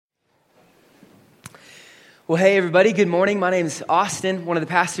Well, hey, everybody. Good morning. My name is Austin, one of the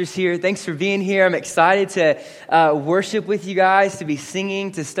pastors here. Thanks for being here. I'm excited to worship with you guys, to be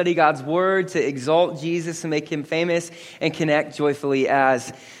singing, to study God's word, to exalt Jesus and make him famous, and connect joyfully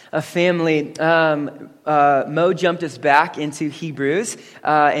as a family. Mo jumped us back into Hebrews,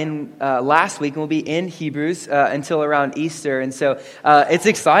 and last week, and we'll be in Hebrews until around Easter. And so it's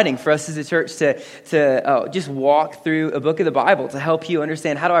exciting for us as a church to just walk through a book of the Bible to help you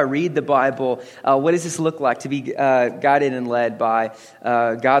understand, how do I read the Bible? What does this look like to be guided and led by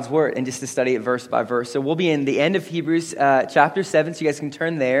God's word, and just to study it verse by verse. So we'll be in the end of Hebrews chapter 7, so you guys can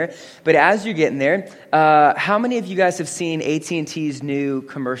turn there. But as you're getting there, how many of you guys have seen AT&T's new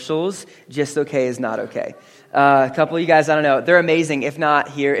commercials, Just Okay Is Not Okay? A couple of you guys, I don't know. They're amazing. If not,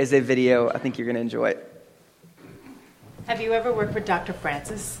 here is a video. I think you're going to enjoy it. Have you ever worked with Dr.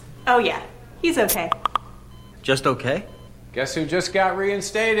 Francis? Oh, yeah. He's okay. Just okay? Guess who just got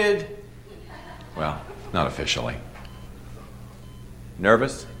reinstated? Well, not officially.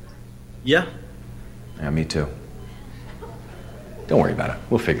 Nervous? Yeah. Yeah, me too. Don't worry about it.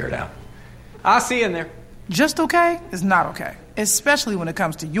 We'll figure it out. I'll see you in there. Just okay is not okay, especially when it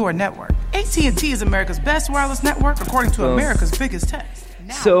comes to your network. AT&T is America's best wireless network, according to America's biggest test.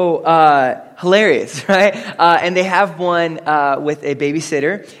 So, hilarious, right? And they have one with a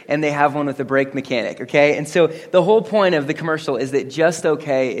babysitter, and they have one with a brake mechanic, okay? And so the whole point of the commercial is that just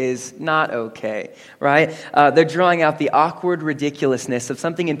okay is not okay, right? They're drawing out the awkward ridiculousness of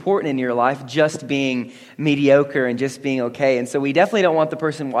something important in your life just being mediocre and just being okay. And so we definitely don't want the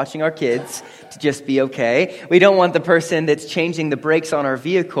person watching our kids to just be okay. We don't want the person that's changing the brakes on our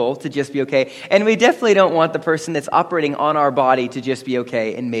vehicle to just be okay. And we definitely don't want the person that's operating on our body to just be okay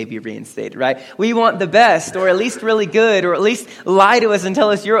and maybe reinstated, right? We want the best, or at least really good, or at least lie to us and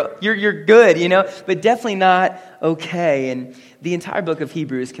tell us you're good, you know, but definitely not okay. And the entire book of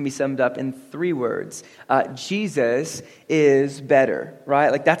Hebrews can be summed up in 3 words. Jesus is better,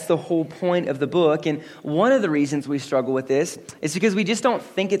 right? Like, that's the whole point of the book. And one of the reasons we struggle with this is because we just don't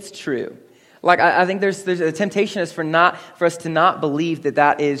think it's true. Like, I think there's a temptation for us to not believe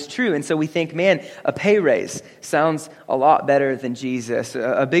that is true. And so we think, man, a pay raise sounds a lot better than Jesus.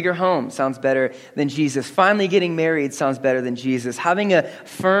 A bigger home sounds better than Jesus. Finally getting married sounds better than Jesus. Having a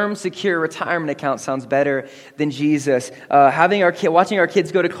firm, secure retirement account sounds better than Jesus. Watching our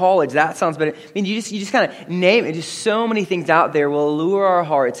kids go to college, that sounds better. I mean, you just kind of name it. Just so many things out there will lure our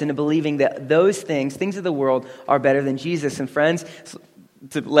hearts into believing that those things of the world, are better than Jesus. And friends,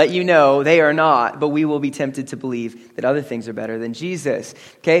 to let you know, they are not, but we will be tempted to believe that other things are better than Jesus.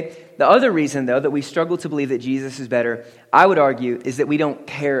 Okay? The other reason, though, that we struggle to believe that Jesus is better, I would argue, is that we don't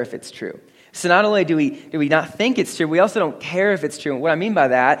care if it's true. So not only do we not think it's true, we also don't care if it's true. And what I mean by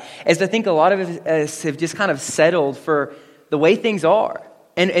that is I think a lot of us have just kind of settled for the way things are.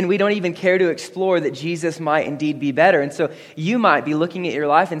 And we don't even care to explore that Jesus might indeed be better. And so you might be looking at your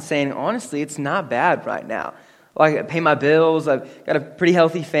life and saying, honestly, it's not bad right now. Like, I pay my bills, I've got a pretty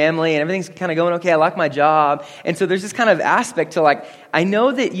healthy family, and everything's kind of going okay. I like my job. And so there's this kind of aspect to, like, I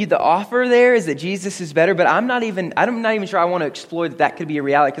know that the offer there is that Jesus is better, but I'm not even sure I want to explore that could be a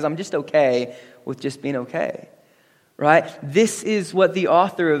reality, because I'm just okay with just being okay. Right? This is what the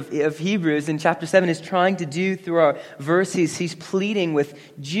author of Hebrews in chapter 7 is trying to do through our verses. He's pleading with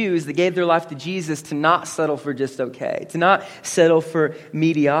Jews that gave their life to Jesus to not settle for just okay, to not settle for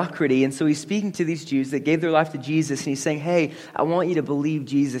mediocrity. And so he's speaking to these Jews that gave their life to Jesus, and he's saying, hey, I want you to believe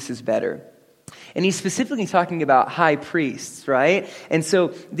Jesus is better. And he's specifically talking about high priests, right? And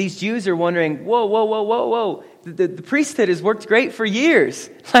so these Jews are wondering, whoa. The priesthood has worked great for years.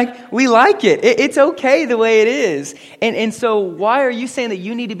 Like, we like it. It's okay the way it is. And so why are you saying that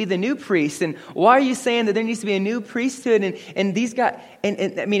you need to be the new priest? And why are you saying that there needs to be a new priesthood? And these guys,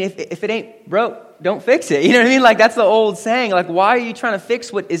 and I mean, if it ain't broke, don't fix it. You know what I mean? Like, that's the old saying. Like, why are you trying to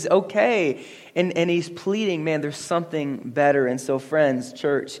fix what is okay? And he's pleading, man, there's something better. And so, friends,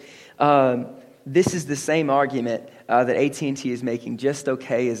 church, this is the same argument that AT&T is making. Just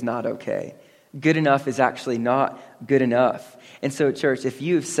okay is not okay. Good enough is actually not good enough. And so, church, if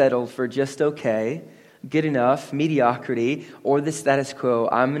you've settled for just okay, good enough, mediocrity, or the status quo,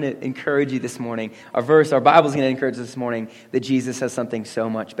 I'm going to encourage you this morning. Our Bible's going to encourage us this morning that Jesus has something so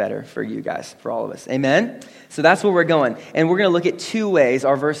much better for you guys, for all of us. Amen? So that's where we're going. And we're going to look at 2 ways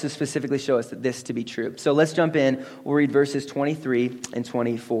our verses specifically show us that this to be true. So let's jump in. We'll read verses 23 and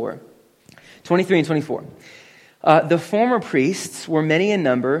 24. 23 and 24. The former priests were many in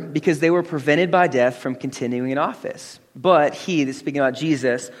number because they were prevented by death from continuing in office. But he, this is speaking about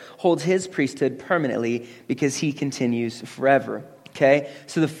Jesus, holds his priesthood permanently because he continues forever. Okay?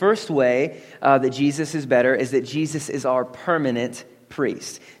 So the first way that Jesus is better is that Jesus is our permanent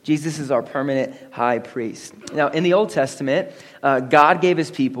priest. Jesus is our permanent high priest. Now, in the Old Testament, God gave his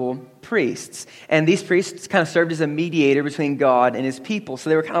people priests. And these priests kind of served as a mediator between God and his people. So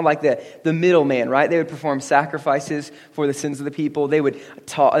they were kind of like the middleman, right? They would perform sacrifices for the sins of the people. They would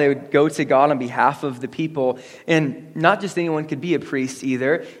go to God on behalf of the people. And not just anyone could be a priest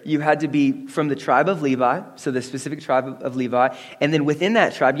either. You had to be from the tribe of Levi, so the specific tribe of Levi. And then within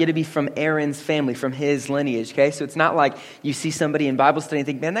that tribe, you had to be from Aaron's family, from his lineage, okay? So it's not like you see somebody in Bible study and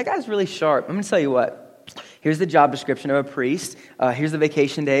think, man, that guy's really sharp. I'm going to tell you what. Here's the job description of a priest. Here's the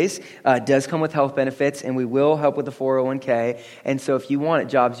vacation days. It does come with health benefits, and we will help with the 401k. And so if you want it,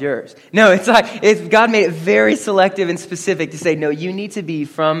 job's yours. No, God made it very selective and specific to say, no, you need to be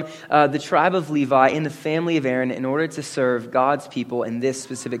from the tribe of Levi in the family of Aaron in order to serve God's people in this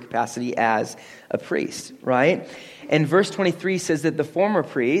specific capacity as a priest, right? And verse 23 says that the former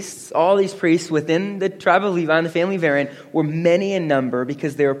priests, all these priests within the tribe of Levi and the family of Aaron, were many in number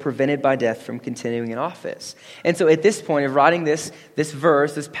because they were prevented by death from continuing in office. And so at this point of writing this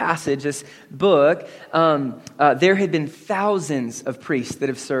verse, this passage, this book, there had been thousands of priests that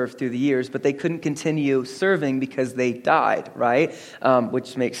have served through the years, but they couldn't continue serving because they died, right?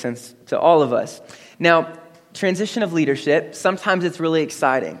 Which makes sense to all of us. Now, transition of leadership, sometimes it's really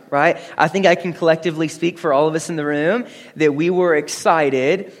exciting, right? I think I can collectively speak for all of us in the room that we were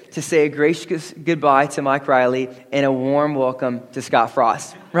excited to say a gracious goodbye to Mike Riley and a warm welcome to Scott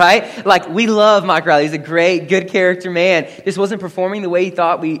Frost, right? Like, we love Mike Riley. He's a great, good character man. Just wasn't performing the way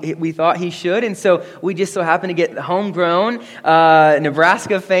we thought he should, and so we just so happened to get the homegrown,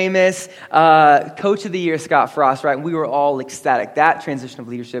 Nebraska famous Coach of the Year, Scott Frost, right? And we were all ecstatic. That transition of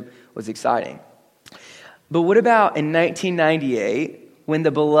leadership was exciting. But what about in 1998 when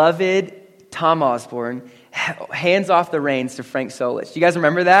the beloved Tom Osborne hands off the reins to Frank Solich? Do you guys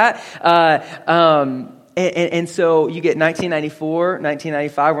remember that? And so you get 1994,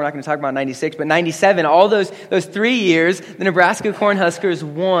 1995, we're not going to talk about 96, but 97, all those 3 years, the Nebraska Cornhuskers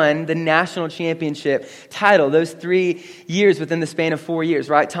won the national championship title, those 3 years within the span of 4 years,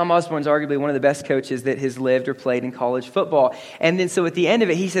 right? Tom Osborne's arguably one of the best coaches that has lived or played in college football. And then so at the end of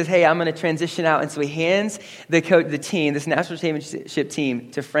it, he says, hey, I'm going to transition out. And so he hands the team, this national championship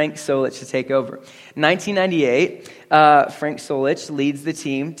team, to Frank Solich to take over. 1998, Frank Solich leads the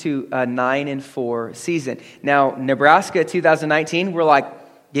team to a 9-4 season. Now, Nebraska 2019, we're like,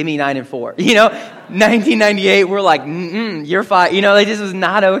 give me 9-4. 1998, we're like, you're fine. It just was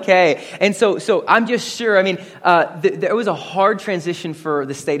not okay. And so I'm just sure, there was a hard transition for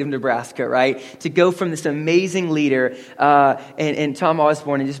the state of Nebraska, right? To go from this amazing leader and Tom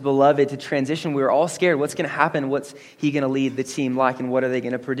Osborne and just beloved to transition. We were all scared. What's going to happen? What's he going to lead the team like? And what are they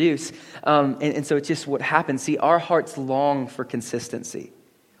going to produce? And so it's just what happens. See, our hearts long for consistency.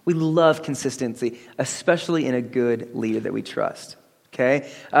 We love consistency, especially in a good leader that we trust.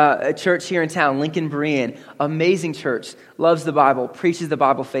 Okay, a church here in town, Lincoln Berean, amazing church, loves the Bible, preaches the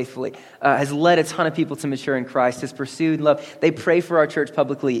Bible faithfully, has led a ton of people to mature in Christ, has pursued love. They pray for our church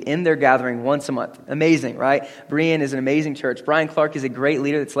publicly in their gathering once a month. Amazing, right? Berean is an amazing church. Brian Clark is a great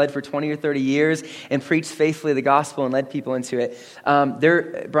leader that's led for 20 or 30 years and preached faithfully the gospel and led people into it.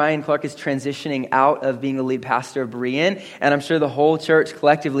 Brian Clark is transitioning out of being the lead pastor of Berean, and I'm sure the whole church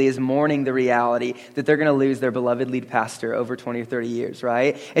collectively is mourning the reality that they're going to lose their beloved lead pastor over 20 or 30 years,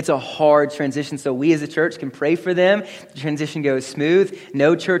 right? It's a hard transition, so we as a church can pray for them. The transition goes smooth.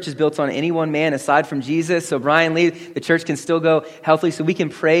 No church is built on any one man aside from Jesus, so Brian leaves, the church can still go healthily, so we can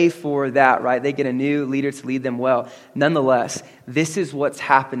pray for that, right? They get a new leader to lead them well. Nonetheless, this is what's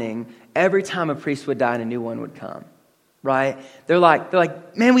happening every time a priest would die and a new one would come. Right? They're like,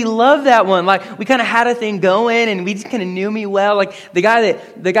 man, we love that one. Like, we kind of had a thing going and we just kind of knew me well. Like the guy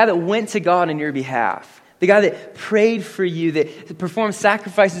that went to God on your behalf. The guy that prayed for you, that performed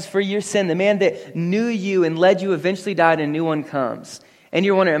sacrifices for your sin, the man that knew you and led you eventually died and a new one comes. And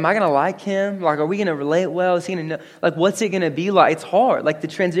you're wondering, am I going to like him? Like, are we going to relate well? Is he going to know? Like, what's it going to be like? It's hard. Like, the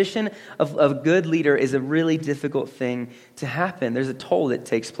transition of a good leader is a really difficult thing to happen. There's a toll that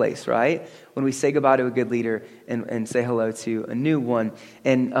takes place, right? When we say goodbye to a good leader and say hello to a new one.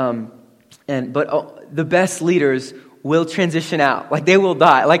 But the best leaders will transition out. Like, they will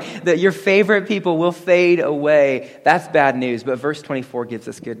die. Like, your favorite people will fade away. That's bad news. But verse 24 gives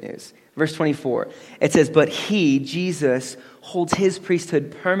us good news. Verse 24, it says, but he, Jesus, holds his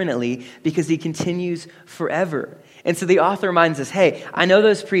priesthood permanently because he continues forever. And so the author reminds us, hey, I know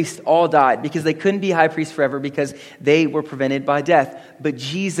those priests all died because they couldn't be high priests forever because they were prevented by death. But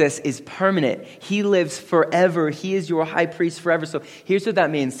Jesus is permanent. He lives forever. He is your high priest forever. So here's what that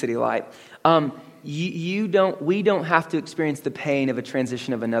means, City Light. We don't have to experience the pain of a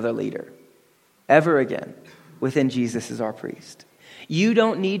transition of another leader ever again within Jesus as our priest. You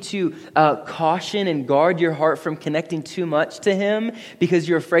don't need to caution and guard your heart from connecting too much to him because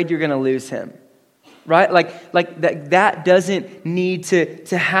you're afraid you're going to lose him. Right? Like that doesn't need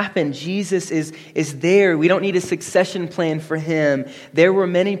to happen. Jesus is there. We don't need a succession plan for him. There were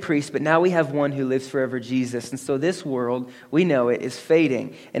many priests, but now we have one who lives forever, Jesus. And so this world, we know it, is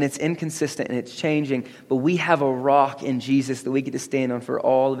fading, and it's inconsistent, and it's changing. But we have a rock in Jesus that we get to stand on for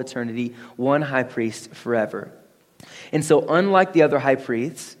all of eternity, one high priest forever. And so unlike the other high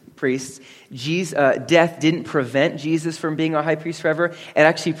priests, death didn't prevent Jesus from being our high priest forever. It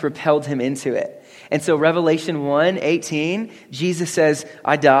actually propelled him into it. And so Revelation 1:18, Jesus says,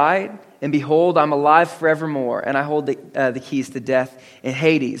 I died, and behold, I'm alive forevermore, and I hold the keys to death and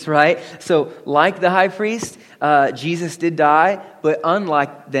Hades, right? So like the high priest, Jesus did die, but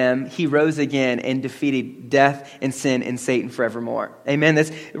unlike them, he rose again and defeated death and sin and Satan forevermore. Amen?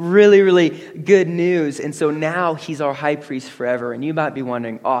 That's really, really good news. And so now he's our high priest forever. And you might be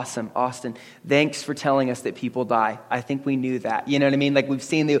wondering, awesome, Austin, thanks for telling us that people die. I think we knew that. You know what I mean? Like we've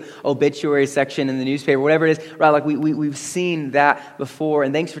seen the obituary section in the newspaper, whatever it is, right? Like we've seen that before.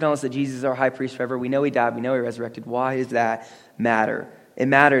 And thanks for telling us that Jesus is our high priest forever. We know he died. We know he resurrected. Why does that matter? It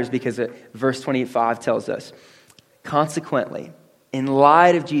matters because verse 25 tells us, consequently, in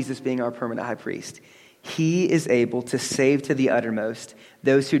light of Jesus being our permanent high priest, he is able to save to the uttermost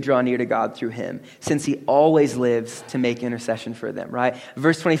those who draw near to God through him, since he always lives to make intercession for them, right?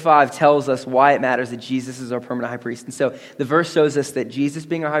 Verse 25 tells us why it matters that Jesus is our permanent high priest. And so the verse shows us that Jesus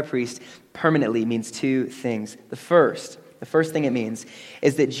being our high priest permanently means two things. The first thing it means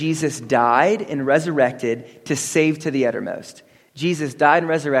is that Jesus died and resurrected to save to the uttermost. Jesus died and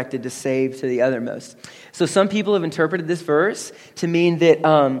resurrected to save to the uttermost. So some people have interpreted this verse to mean that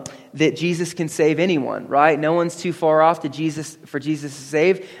that Jesus can save anyone, right? No one's too far off for Jesus to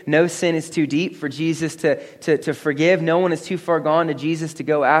save. No sin is too deep for Jesus to forgive. No one is too far gone for Jesus to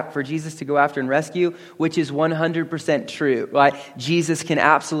go after and rescue, which is 100% true, right? Jesus can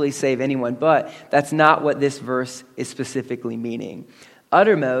absolutely save anyone, but that's not what this verse is specifically meaning.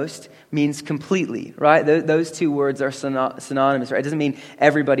 Uttermost means completely, right? Those two words are synonymous, right? It doesn't mean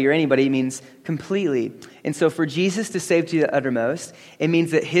everybody or anybody. It means completely. And so for Jesus to save to the uttermost, it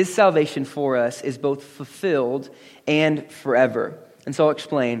means that his salvation for us is both fulfilled and forever. And so I'll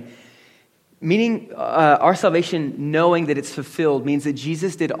explain. Meaning our salvation, knowing that it's fulfilled, means that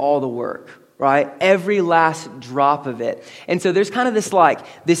Jesus did all the work, right? Every last drop of it. And so there's kind of this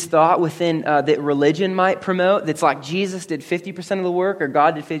thought within that religion might promote that's like Jesus did 50% of the work or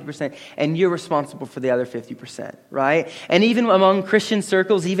God did 50% and you're responsible for the other 50%, right? And even among Christian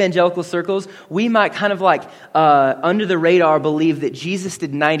circles, evangelical circles, we might kind of under the radar believe that Jesus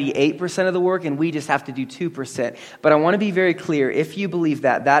did 98% of the work and we just have to do 2%. But I want to be very clear, if you believe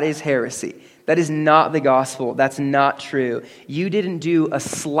that is heresy. That is not the gospel. That's not true. You didn't do a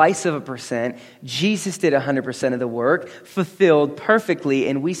slice of a percent. Jesus did 100% of the work, fulfilled perfectly,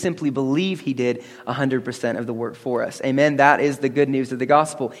 and we simply believe he did 100% of the work for us. Amen? That is the good news of the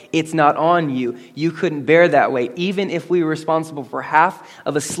gospel. It's not on you. You couldn't bear that weight. Even if we were responsible for half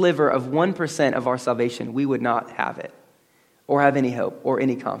of a sliver of 1% of our salvation, we would not have it, or have any hope, or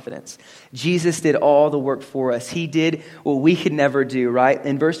any confidence. Jesus did all the work for us. He did what we could never do, right?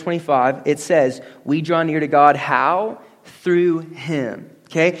 In verse 25, it says, we draw near to God, how? Through him,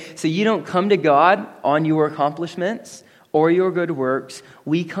 okay? So you don't come to God on your accomplishments or your good works.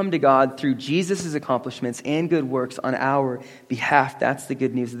 We come to God through Jesus' accomplishments and good works on our behalf. That's the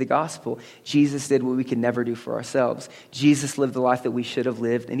good news of the gospel. Jesus did what we could never do for ourselves. Jesus lived the life that we should have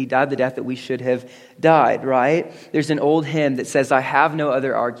lived, and he died the death that we should have died, right? There's an old hymn that says, I have no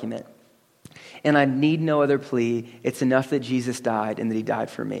other argument, and I need no other plea. It's enough that Jesus died and that he died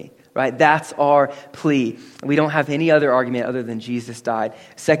for me. Right? That's our plea. We don't have any other argument other than Jesus died.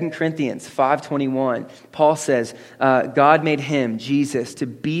 2 Corinthians 5:21, Paul says, God made him, Jesus, to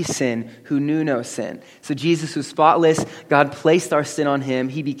be sin who knew no sin. So Jesus was spotless. God placed our sin on him.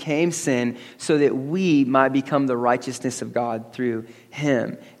 He became sin so that we might become the righteousness of God through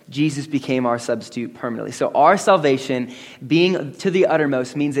him. Jesus became our substitute permanently. So our salvation, being to the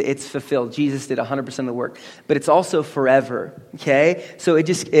uttermost, means that it's fulfilled. Jesus did 100% of the work, but it's also forever, okay? So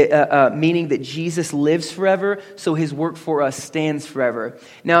meaning that Jesus lives forever, so his work for us stands forever.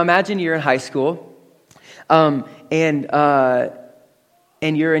 Now imagine you're in high school, and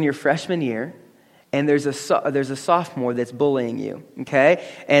you're in your freshman year, and there's a sophomore that's bullying you, okay?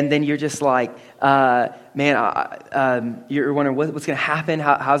 And then you're just like, you're wondering what's going to happen?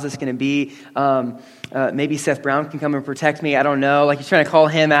 How's this going to be? Maybe Seth Brown can come and protect me. I don't know. Like, you're trying to call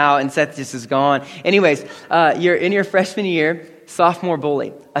him out, and Seth just is gone. Anyways, you're in your freshman year. sophomore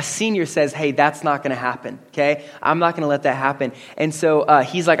bully. A senior says, hey, that's not going to happen, okay? I'm not going to let that happen. And so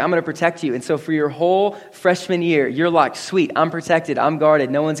he's like, I'm going to protect you. And so for your whole freshman year, you're like, sweet, I'm protected, I'm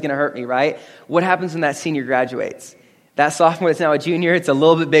guarded, no one's going to hurt me, right? What happens when that senior graduates? That sophomore that's now a junior, it's a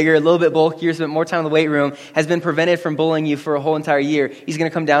little bit bigger, a little bit bulkier, spent more time in the weight room, has been prevented from bullying you for a whole entire year. He's going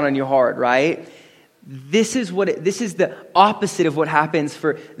to come down on you hard, right? This is the opposite of what happens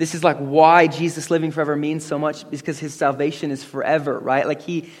this is like why Jesus living forever means so much, because his salvation is forever, right? Like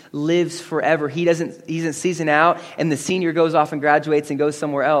he lives forever. He doesn't season out and the senior goes off and graduates and goes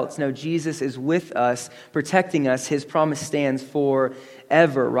somewhere else. No, Jesus is with us, protecting us. His promise stands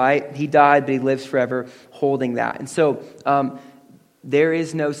forever, right? He died, but he lives forever, holding that. And so there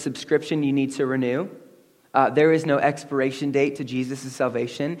is no subscription you need to renew. There is no expiration date to Jesus'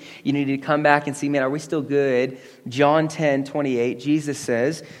 salvation. You need to come back and see, man, are we still good? John 10:28, Jesus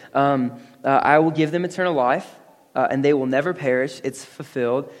says, I will give them eternal life, and they will never perish. It's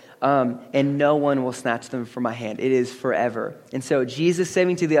fulfilled, and no one will snatch them from my hand. It is forever. And so Jesus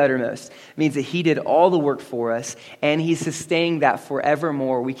saving to the uttermost means that he did all the work for us, and he's sustaining that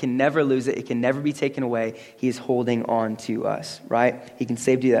forevermore. We can never lose it. It can never be taken away. He is holding on to us, right? He can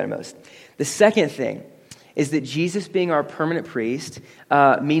save to the uttermost. The second thing is that Jesus being our permanent priest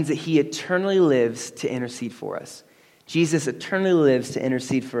means that he eternally lives to intercede for us. Jesus eternally lives to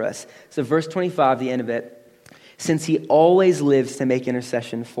intercede for us. So verse 25, the end of it, since he always lives to make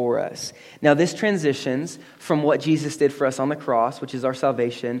intercession for us. Now this transitions from what Jesus did for us on the cross, which is our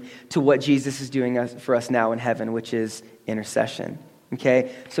salvation, to what Jesus is doing for us now in heaven, which is intercession.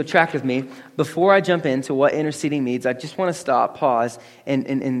 Okay, so track with me. Before I jump into what interceding means, I just want to stop, pause,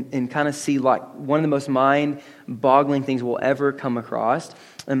 and kind of see like one of the most mind-boggling things we'll ever come across.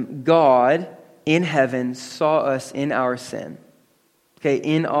 God in heaven saw us in our sin, okay,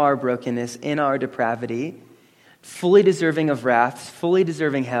 in our brokenness, in our depravity, fully deserving of wrath, fully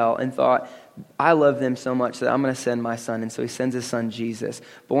deserving hell, and thought, I love them so much that I'm going to send my son. And so he sends his son, Jesus,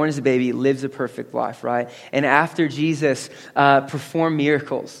 born as a baby, lives a perfect life, right? And after Jesus performed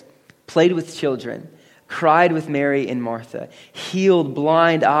miracles, played with children, cried with Mary and Martha, healed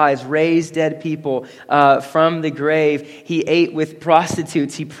blind eyes, raised dead people from the grave, he ate with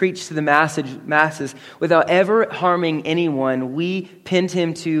prostitutes, he preached to the masses without ever harming anyone, we pinned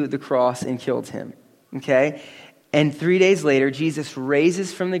him to the cross and killed him, okay? And 3 days later, Jesus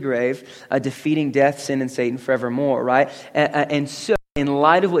raises from the grave, defeating death, sin, and Satan forevermore, right? And so, in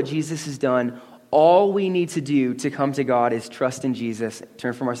light of what Jesus has done, all we need to do to come to God is trust in Jesus,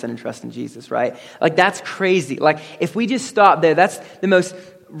 turn from our sin and trust in Jesus, right? Like, that's crazy. Like, if we just stop there, that's the most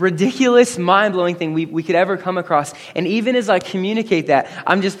ridiculous, mind-blowing thing we could ever come across. And even as I communicate that,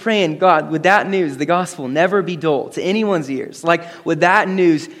 I'm just praying, God, would that news, the gospel, never be dull to anyone's ears? Like, would that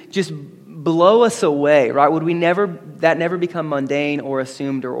news just blow us away, right? Would that never become mundane or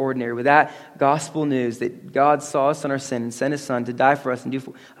assumed or ordinary? Would that gospel news that God saw us on our sin and sent his son to die for us and do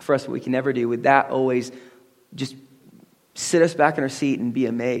for us what we can never do, would that always just sit us back in our seat and be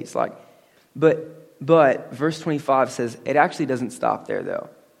amazed? Like, but verse 25 says it actually doesn't stop there though.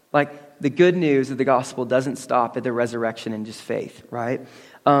 Like, the good news of the gospel doesn't stop at the resurrection and just faith, right?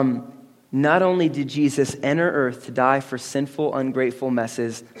 Not only did Jesus enter earth to die for sinful, ungrateful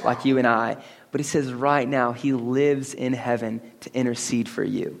messes like you and I, but he says right now he lives in heaven to intercede for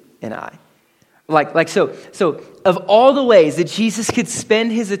you and I. So of all the ways that Jesus could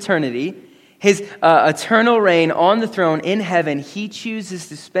spend his eternity, his eternal reign on the throne in heaven, he chooses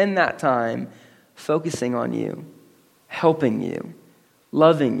to spend that time focusing on you, helping you,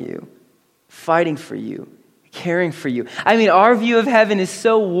 loving you, fighting for you, caring for you. I mean, our view of heaven is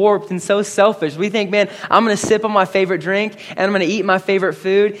so warped and so selfish. We think, man, I'm going to sip on my favorite drink and I'm going to eat my favorite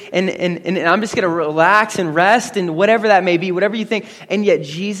food and I'm just going to relax and rest and whatever that may be, whatever you think. And yet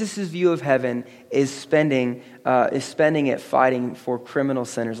Jesus' view of heaven is spending it fighting for criminal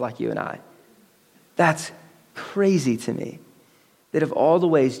sinners like you and I. That's crazy to me that of all the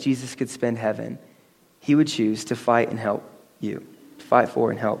ways Jesus could spend heaven, he would choose to fight and help you, to fight for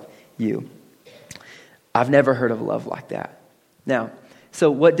and help you. I've never heard of love like that. Now,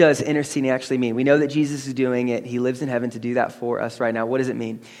 so what does interceding actually mean? We know that Jesus is doing it. He lives in heaven to do that for us right now. What does it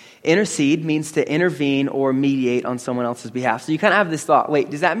mean? Intercede means to intervene or mediate on someone else's behalf. So you kind of have this thought, wait,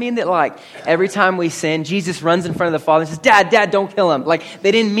 does that mean that like every time we sin, Jesus runs in front of the Father and says, Dad, don't kill him. Like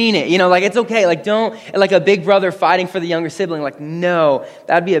they didn't mean it. You know, like it's okay. Like don't, like a big brother fighting for the younger sibling. Like no,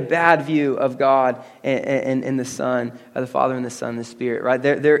 that'd be a bad view of God and the Son, or the Father and the Son and the Spirit, right?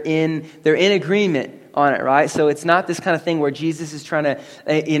 They're in agreement on it, right? So it's not this kind of thing where Jesus is trying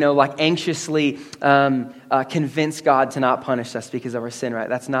to, like anxiously convince God to not punish us because of our sin, right?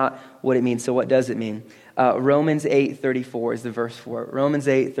 That's not what it means. So what does it mean? Romans 8:34 is the verse for it. Romans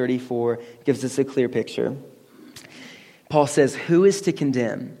 8:34 gives us a clear picture. Paul says, "Who is to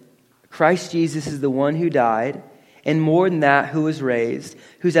condemn? Christ Jesus is the one who died, and more than that, who was raised,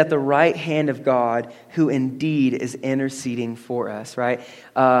 who's at the right hand of God, who indeed is interceding for us," right?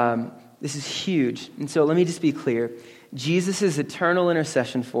 This is huge. And so let me just be clear. Jesus' eternal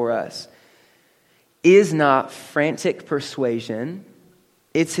intercession for us is not frantic persuasion.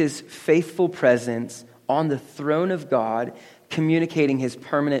 It's his faithful presence on the throne of God, communicating his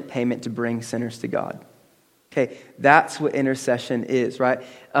permanent payment to bring sinners to God. Okay, that's what intercession is, right? So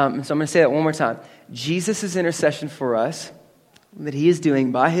I'm going to say that one more time. Jesus' intercession for us, that he is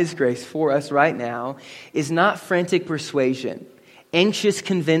doing by his grace for us right now, is not frantic persuasion, anxious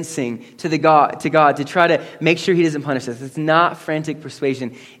convincing to God to try to make sure he doesn't punish us. It's not frantic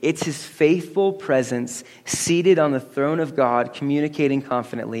persuasion. It's his faithful presence seated on the throne of God, communicating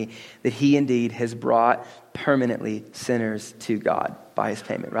confidently that he indeed has brought permanently sinners to God by his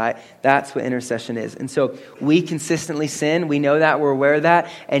payment, right? That's what intercession is. And so we consistently sin. We know that. We're aware of that.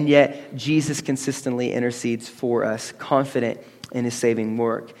 And yet Jesus consistently intercedes for us, confident in his saving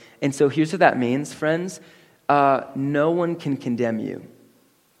work. And so here's what that means, friends. No one can condemn you.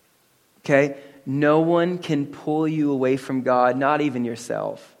 Okay? No one can pull you away from God, not even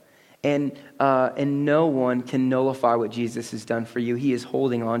yourself. And no one can nullify what Jesus has done for you. He is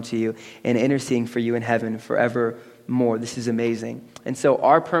holding on to you and interceding for you in heaven forevermore. This is amazing. And so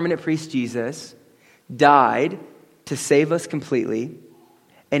our permanent priest Jesus died to save us completely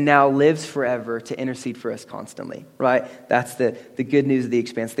and now lives forever to intercede for us constantly, right? That's the good news of the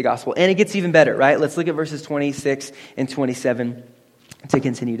expanse of the gospel. And it gets even better, right? Let's look at verses 26 and 27 to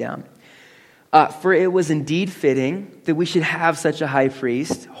continue down. For it was indeed fitting that we should have such a high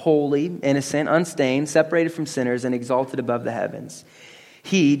priest, holy, innocent, unstained, separated from sinners, and exalted above the heavens.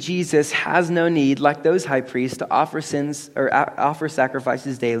 He, Jesus, has no need, like those high priests, to offer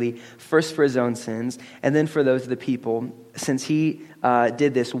sacrifices daily, first for his own sins, and then for those of the people, since he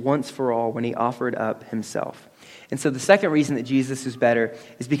did this once for all when he offered up himself. And so the second reason that Jesus is better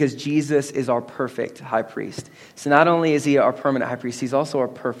is because Jesus is our perfect high priest. So not only is he our permanent high priest, he's also our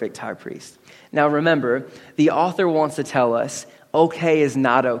perfect high priest. Now remember, the author wants to tell us, okay is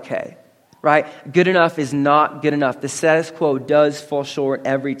not okay. Right? Good enough is not good enough. The status quo does fall short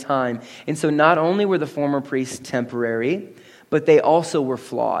every time. And so not only were the former priests temporary, but they also were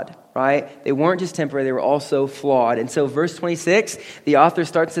flawed, right? They weren't just temporary, they were also flawed. And so verse 26, the author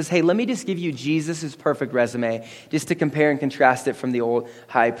starts and says, hey, let me just give you Jesus' perfect resume, just to compare and contrast it from the old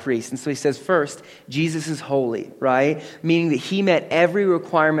high priest. And so he says, first, Jesus is holy, right? Meaning that he met every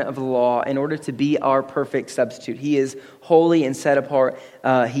requirement of the law in order to be our perfect substitute. He is holy and set apart.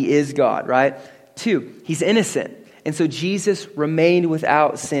 He is God, right? 2, he's innocent. And so Jesus remained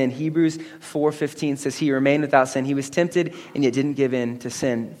without sin. Hebrews 4:15 says he remained without sin. He was tempted and yet didn't give in to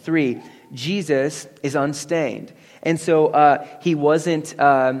sin. 3, Jesus is unstained. And so he wasn't,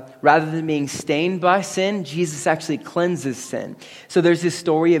 rather than being stained by sin, Jesus actually cleanses sin. So there's this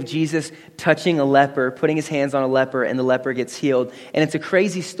story of Jesus touching a leper, putting his hands on a leper, and the leper gets healed. And it's a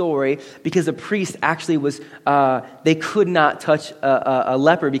crazy story because a priest actually was, they could not touch a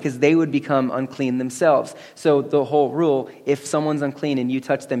leper because they would become unclean themselves. So the whole rule, if someone's unclean and you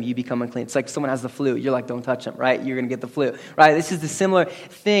touch them, you become unclean. It's like someone has the flu. You're like, don't touch them, right? You're going to get the flu, right? This is the similar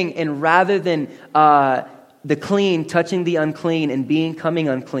thing. And rather than the clean touching the unclean and becoming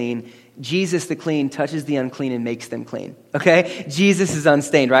unclean, Jesus, the clean, touches the unclean and makes them clean. Okay? Jesus is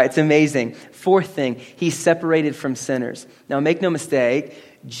unstained, right? It's amazing. 4th thing, he's separated from sinners. Now, make no mistake,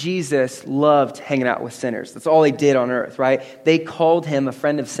 Jesus loved hanging out with sinners. That's all he did on earth, right? They called him a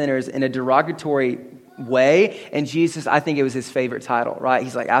friend of sinners in a derogatory way, and Jesus, I think it was his favorite title, right?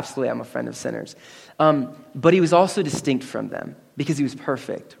 He's like, absolutely, I'm a friend of sinners. But he was also distinct from them because he was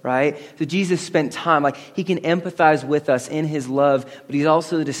perfect, right? So Jesus spent time, like he can empathize with us in his love, but he's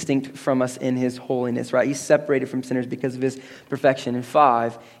also distinct from us in his holiness, right? He's separated from sinners because of his perfection. And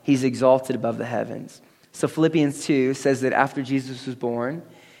 5, he's exalted above the heavens. So Philippians 2 says that after Jesus was born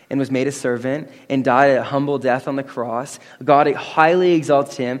and was made a servant and died a humble death on the cross, God highly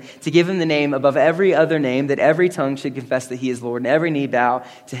exalted him to give him the name above every other name, that every tongue should confess that he is Lord and every knee bow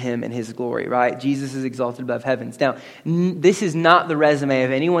to him in his glory, right? Jesus is exalted above heavens. Now, this is not the resume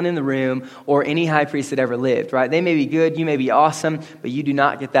of anyone in the room or any high priest that ever lived, right? They may be good, you may be awesome, but you do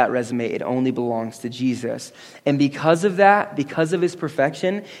not get that resume. It only belongs to Jesus. And because of that, because of his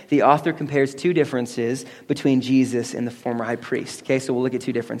perfection, the author compares 2 differences between Jesus and the former high priest. Okay, so we'll look at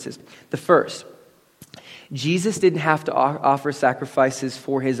 2 differences. The first, Jesus didn't have to offer sacrifices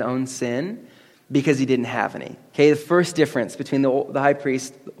for his own sin because he didn't have any. Okay, the first difference between the high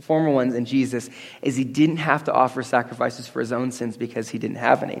priest, former ones, and Jesus is he didn't have to offer sacrifices for his own sins because he didn't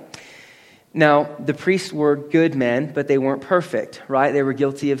have any. Now, the priests were good men, but they weren't perfect, right? They were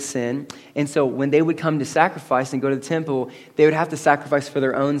guilty of sin. And so when they would come to sacrifice and go to the temple, they would have to sacrifice for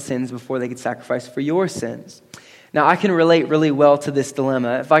their own sins before they could sacrifice for your sins. Now, I can relate really well to this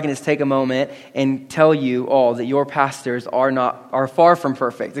dilemma if I can just take a moment and tell you all that your pastors are far from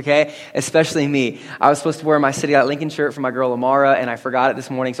perfect, okay? Especially me. I was supposed to wear my City Light Lincoln shirt for my girl Amara, and I forgot it this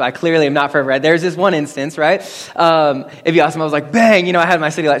morning, so I clearly am not perfect. Right? There's this one instance, right? It'd be awesome. I was like, bang, I had my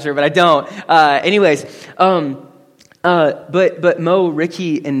City Light shirt, but I don't. But Mo,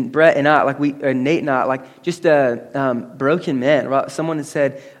 Ricky, and Brett and I, Nate and I, just broken men. Right? Someone had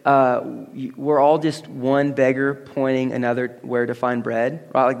said, we're all just one beggar pointing another where to find bread.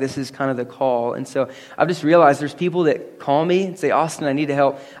 Right? This is kind of the call. And so I've just realized there's people that call me and say, Austin, I need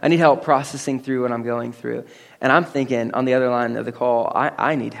help. I need help processing through what I'm going through. And I'm thinking on the other line of the call,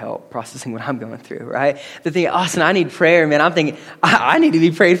 I need help processing what I'm going through, right? They're thinking, Austin, I need prayer, man. I'm thinking, I need to be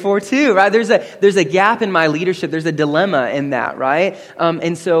prayed for too, right? There's a gap in my leadership. There's a dilemma in that, right?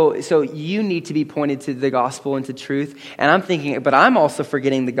 And so you need to be pointed to the gospel and to truth. And I'm thinking, but I'm also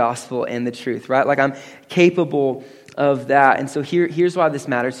forgetting the gospel and the truth, right? I'm capable of that. And so here's why this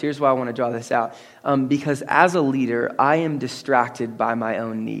matters. Here's why I want to draw this out. Because as a leader, I am distracted by my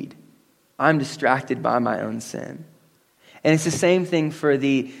own need. I'm distracted by my own sin. And it's the same thing for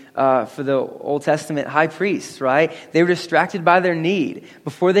the Old Testament high priests, right? They were distracted by their need.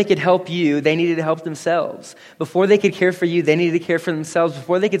 Before they could help you, they needed to help themselves. Before they could care for you, they needed to care for themselves.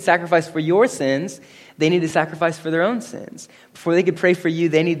 Before they could sacrifice for your sins, they needed to sacrifice for their own sins. Before they could pray for you,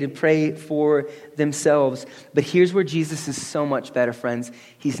 they needed to pray for themselves. But here's where Jesus is so much better, friends.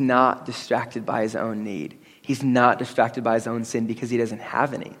 He's not distracted by his own need. He's not distracted by his own sin because he doesn't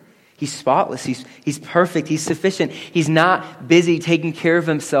have any. He's spotless. He's perfect. He's sufficient. He's not busy taking care of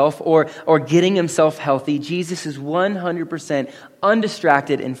himself or getting himself healthy. Jesus is 100%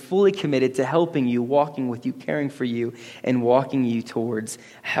 undistracted and fully committed to helping you, walking with you, caring for you, and walking you towards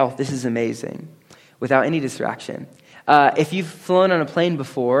health. This is amazing. Without any distraction. If you've flown on a plane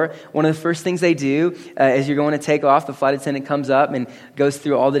before, one of the first things they do as you're going to take off, the flight attendant comes up and goes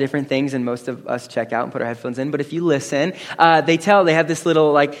through all the different things, and most of us check out and put our headphones in. But if you listen, they have this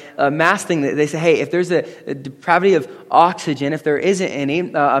little mask thing that they say, hey, if there's a depravity of oxygen, if there isn't any,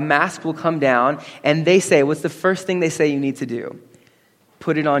 a mask will come down. And they say, what's the first thing they say you need to do?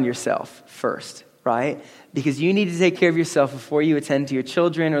 Put it on yourself first, right? Because you need to take care of yourself before you attend to your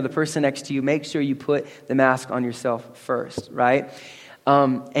children or the person next to you. Make sure you put the mask on yourself first, right?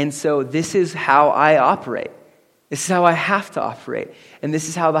 And so this is how I operate. This is how I have to operate. And this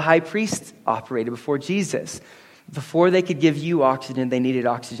is how the high priest operated before Jesus. Before they could give you oxygen, they needed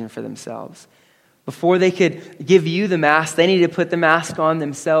oxygen for themselves. Before they could give you the mask, they needed to put the mask on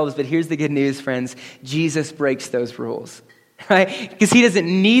themselves. But here's the good news, friends. Jesus breaks those rules. Right? Because he doesn't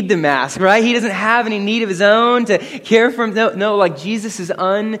need the mask, right? He doesn't have any need of his own to care for him. No, Jesus is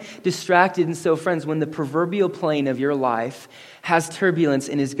undistracted. And so, friends, when the proverbial plane of your life has turbulence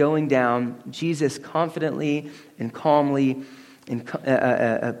and is going down, Jesus confidently and calmly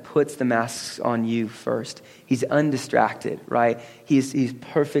puts the masks on you first. He's undistracted, right? He's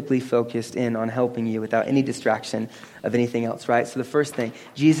perfectly focused in on helping you without any distraction of anything else, right? So the first thing,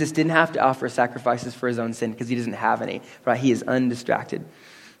 Jesus didn't have to offer sacrifices for his own sin because he doesn't have any, right? He is undistracted.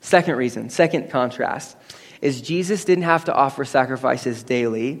 Second contrast, is Jesus didn't have to offer sacrifices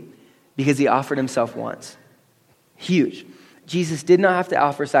daily because he offered himself once. Huge. Jesus did not have to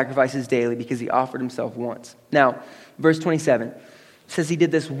offer sacrifices daily because he offered himself once. Now, verse 27 says he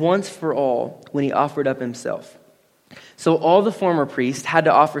did this once for all when he offered up himself. So all the former priests had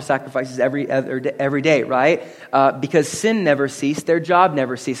to offer sacrifices every day, right? Because sin never ceased, their job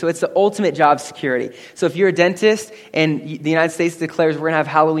never ceased. So it's the ultimate job security. So if you're a dentist and the United States declares we're going to have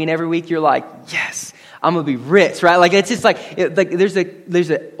Halloween every week, you're like, yes, I'm going to be rich, right? It's just there's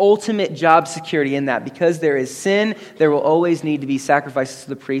an ultimate job security in that. Because there is sin, there will always need to be sacrifices to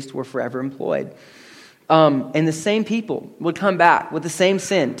the priest. We're forever employed. And the same people would come back with the same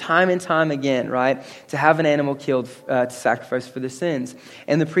sin time and time again, right? To have an animal killed to sacrifice for their sins.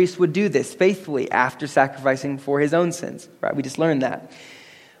 And the priest would do this faithfully after sacrificing for his own sins, right? We just learned that.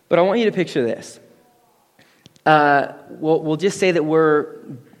 But I want you to picture this. We'll just say that we're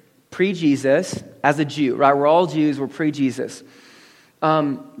pre-Jesus as a Jew, right? We're all Jews, we're pre-Jesus.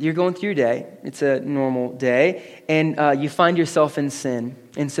 You're going through your day. It's a normal day. And you find yourself in sin.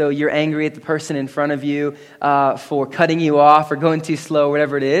 And so you're angry at the person in front of you for cutting you off or going too slow,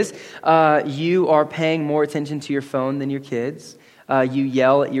 whatever it is. You are paying more attention to your phone than your kids. You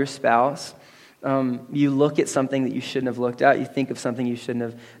yell at your spouse. You look at something that you shouldn't have looked at. You think of something you shouldn't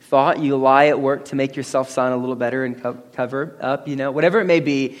have thought. You lie at work to make yourself sound a little better and cover up, whatever it may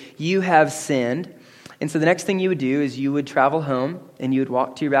be, you have sinned. And so the next thing you would do is you would travel home and you would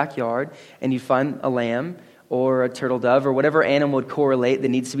walk to your backyard and you'd find a lamb or a turtle dove or whatever animal would correlate that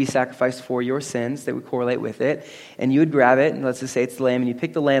needs to be sacrificed for your sins that would correlate with it. And you would grab it, and let's just say it's the lamb, and you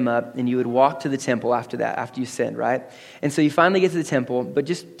pick the lamb up, and you would walk to the temple after that, after you sinned, right? And so you finally get to the temple, but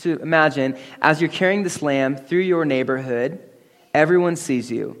just to imagine, as you're carrying this lamb through your neighborhood, everyone sees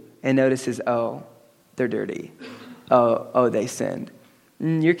you and notices, oh, they're dirty. Oh, they sinned.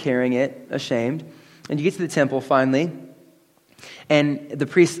 And you're carrying it, ashamed. And you get to the temple finally, and the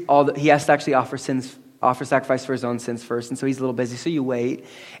priest, he has to actually offer sacrifice for his own sins first, and so he's a little busy, so you wait.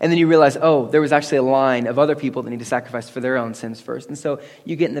 And then you realize, oh, there was actually a line of other people that need to sacrifice for their own sins first. And so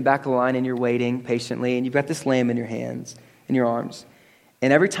you get in the back of the line, and you're waiting patiently, and you've got this lamb in your hands, in your arms.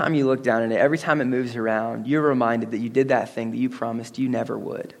 And every time you look down at it, every time it moves around, you're reminded that you did that thing that you promised you never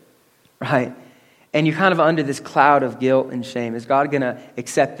would, right? And you're kind of under this cloud of guilt and shame. Is God going to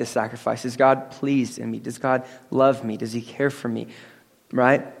accept this sacrifice? Is God pleased in me? Does God love me? Does he care for me,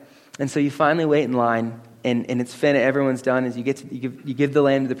 right? And so you finally wait in line, and it's finished. Everyone's done. As you give the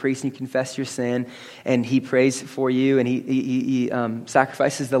lamb to the priest, and you confess your sin, and he prays for you, and he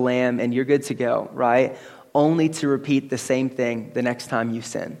sacrifices the lamb, and you're good to go, right? Only to repeat the same thing the next time you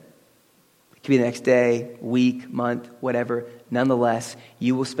sin. It could be the next day, week, month, whatever. Nonetheless,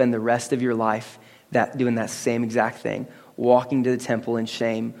 you will spend the rest of your life doing that same exact thing, walking to the temple in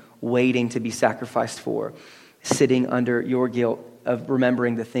shame, waiting to be sacrificed for, sitting under your guilt of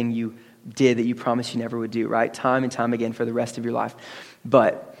remembering the thing you did that you promised you never would do, right? Time and time again for the rest of your life.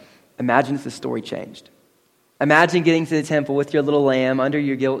 But imagine if the story changed. Imagine getting to the temple with your little lamb under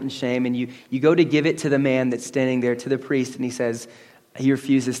your guilt and shame, and you go to give it to the man that's standing there, to the priest, and he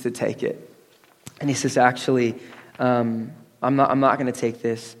refuses to take it. And he says, actually, I'm not going to take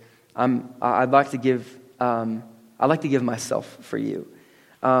this. I'd like to give myself for you.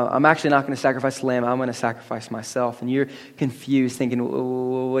 I'm actually not going to sacrifice the lamb. I'm going to sacrifice myself. And you're confused, thinking,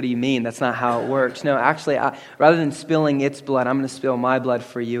 what do you mean? That's not how it works. No, actually, rather than spilling its blood, I'm going to spill my blood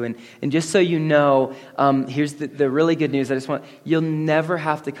for you. And just so you know, here's the really good news. You'll never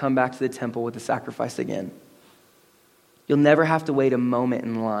have to come back to the temple with a sacrifice again. You'll never have to wait a moment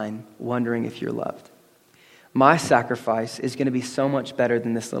in line wondering if you're loved. My sacrifice is going to be so much better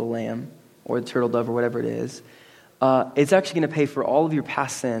than this little lamb or the turtle dove or whatever it is. It's actually going to pay for all of your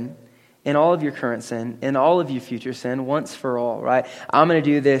past sin and all of your current sin and all of your future sin once for all, right? I'm going to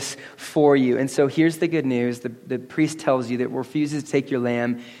do this for you. And so here's the good news. The priest tells you that refuses to take your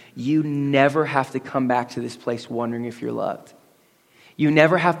lamb. You never have to come back to this place wondering if you're loved. You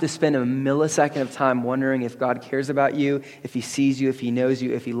never have to spend a millisecond of time wondering if God cares about you, if he sees you, if he knows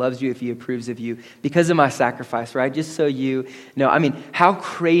you, if he loves you, if he approves of you because of my sacrifice, right? Just so you know, how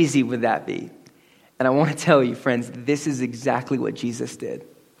crazy would that be? And I want to tell you, friends, this is exactly what Jesus did.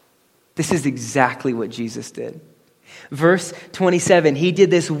 This is exactly what Jesus did. Verse 27, he did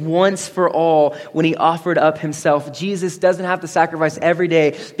this once for all when he offered up himself. Jesus doesn't have to sacrifice every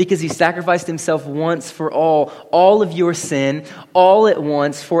day because he sacrificed himself once for all of your sin, all at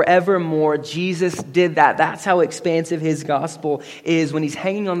once, forevermore. Jesus did that. That's how expansive his gospel is. When he's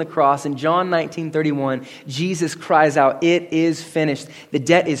hanging on the cross in John 19:31, Jesus cries out, "It is finished." The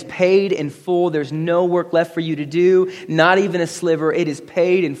debt is paid in full. There's no work left for you to do, not even a sliver. It is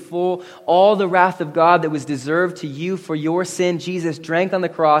paid in full. All the wrath of God that was deserved to you for your sin, Jesus drank on the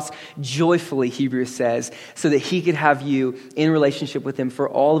cross joyfully, Hebrews says, so that he could have you in relationship with him for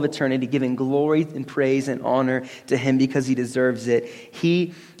all of eternity, giving glory and praise and honor to him because he deserves it.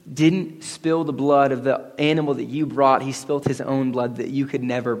 He didn't spill the blood of the animal that you brought. He spilled his own blood that you could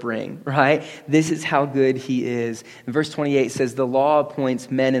never bring, right? This is how good he is. And verse 28 says, the law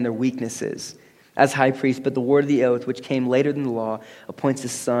appoints men in their weaknesses as high priest, but the word of the oath, which came later than the law, appoints a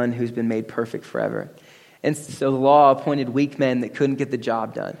son who's been made perfect forever. And so the law appointed weak men that couldn't get the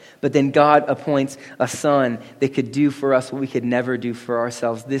job done. But then God appoints a son that could do for us what we could never do for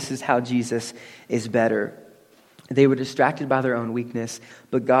ourselves. This is how Jesus is better. They were distracted by their own weakness,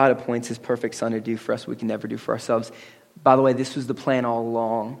 but God appoints his perfect son to do for us what we can never do for ourselves. By the way, this was the plan all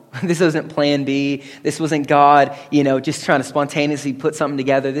along. This wasn't plan B. This wasn't God, just trying to spontaneously put something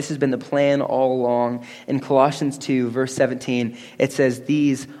together. This has been the plan all along. In Colossians 2, verse 17, it says,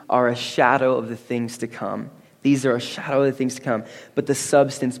 these are a shadow of the things to come. These are a shadow of the things to come, but the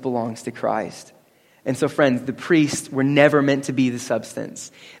substance belongs to Christ. And so, friends, the priests were never meant to be the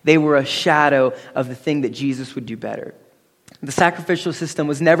substance. They were a shadow of the thing that Jesus would do better. The sacrificial system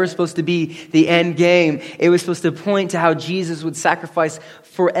was never supposed to be the end game. It was supposed to point to how Jesus would sacrifice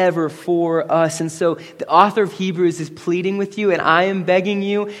forever for us. And so the author of Hebrews is pleading with you, and I am begging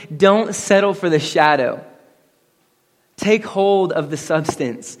you, don't settle for the shadow. Take hold of the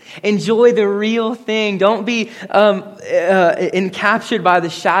substance. Enjoy the real thing. Don't be encaptured by the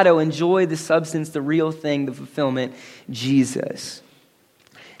shadow. Enjoy the substance, the real thing, the fulfillment, Jesus.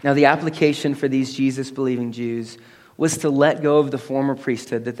 Now, the application for these Jesus-believing Jews was to let go of the former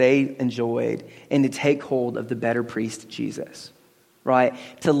priesthood that they enjoyed and to take hold of the better priest, Jesus, right?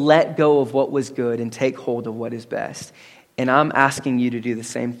 To let go of what was good and take hold of what is best. And I'm asking you to do the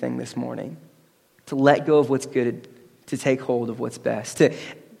same thing this morning, to let go of what's good, to take hold of what's best,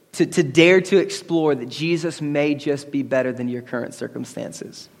 to dare to explore that Jesus may just be better than your current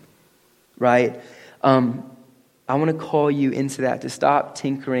circumstances, right? I want to call you into that, to stop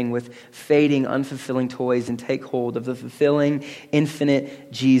tinkering with fading, unfulfilling toys and take hold of the fulfilling,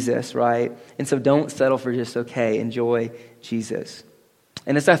 infinite Jesus, right? And so don't settle for just okay. Enjoy Jesus.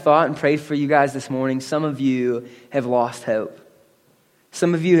 And as I thought and prayed for you guys this morning, some of you have lost hope.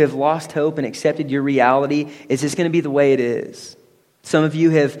 Some of you have lost hope and accepted your reality is just going to be the way it is. Some of you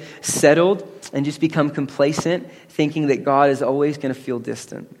have settled and just become complacent, thinking that God is always going to feel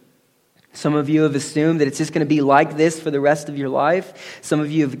distant. Some of you have assumed that it's just going to be like this for the rest of your life. Some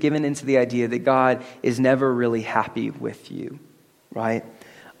of you have given into the idea that God is never really happy with you, right?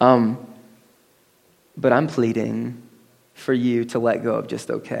 But I'm pleading for you to let go of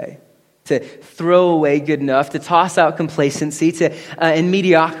just okay, to throw away good enough, to toss out complacency and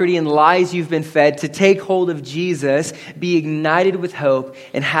mediocrity and lies you've been fed, to take hold of Jesus, be ignited with hope,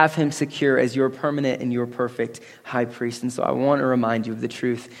 and have him secure as your permanent and your perfect high priest. And so I want to remind you of the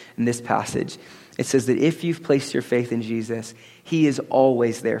truth in this passage. It says that if you've placed your faith in Jesus, he is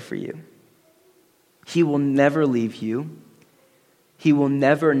always there for you. He will never leave you. He will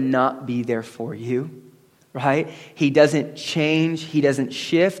never not be there for you. Right? He doesn't change. He doesn't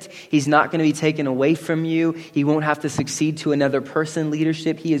shift. He's not going to be taken away from you. He won't have to succeed to another person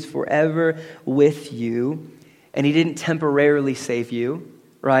leadership. He is forever with you. And he didn't temporarily save you,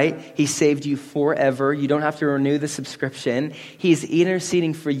 right? He saved you forever. You don't have to renew the subscription. He's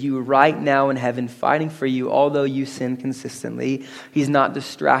interceding for you right now in heaven, fighting for you, although you sin consistently. He's not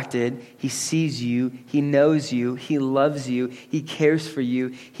distracted. He sees you. He knows you. He loves you. He cares for you.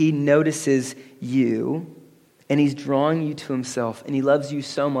 He notices you. And he's drawing you to himself. And he loves you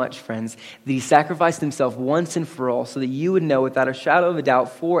so much, friends, that he sacrificed himself once and for all so that you would know without a shadow of a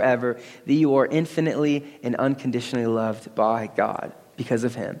doubt forever that you are infinitely and unconditionally loved by God because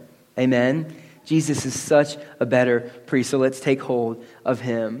of him. Amen? Jesus is such a better priest. So let's take hold of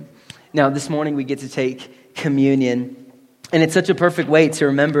him. Now, this morning we get to take communion. And it's such a perfect way to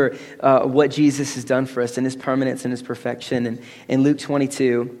remember what Jesus has done for us and his permanence and his perfection. And in Luke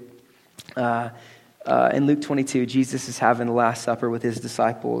 22... in Luke 22, Jesus is having the Last Supper with his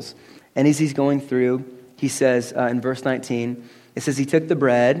disciples. And as he's going through, he says in verse 19, it says he took the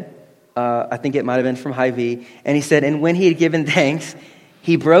bread, I think it might have been from Hy-Vee, and he said, and when he had given thanks,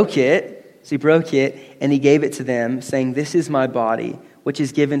 he broke it. So he broke it, and he gave it to them, saying, this is my body, which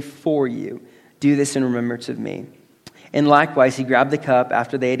is given for you. Do this in remembrance of me. And likewise, he grabbed the cup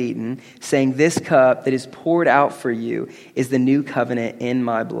after they had eaten, saying, this cup that is poured out for you is the new covenant in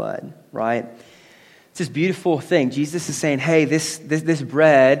my blood, right? It's this beautiful thing. Jesus is saying, hey, this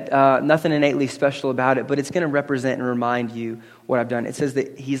bread, nothing innately special about it, but it's going to represent and remind you what I've done. It says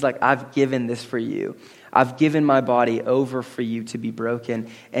that he's like, I've given this for you. I've given my body over for you to be broken.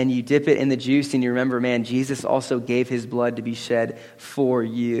 And you dip it in the juice and you remember, man, Jesus also gave his blood to be shed for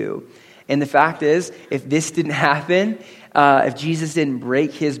you. And the fact is, if this didn't happen, if Jesus didn't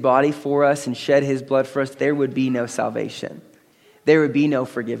break his body for us and shed his blood for us, there would be no salvation. There would be no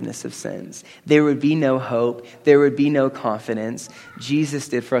forgiveness of sins. There would be no hope. There would be no confidence. Jesus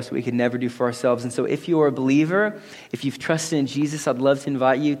did for us what we could never do for ourselves. And so if you're a believer, if you've trusted in Jesus, I'd love to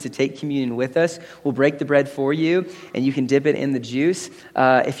invite you to take communion with us. We'll break the bread for you, and you can dip it in the juice.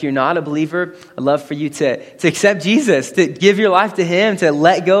 If you're not a believer, I'd love for you to accept Jesus, to give your life to him, to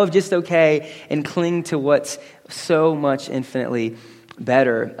let go of just okay, and cling to what's so much infinitely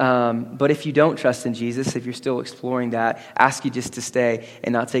better. But if you don't trust in Jesus, if you're still exploring that, ask you just to stay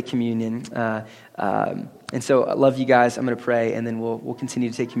and not take communion. And so I love you guys. I'm going to pray, and then we'll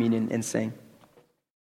continue to take communion and sing.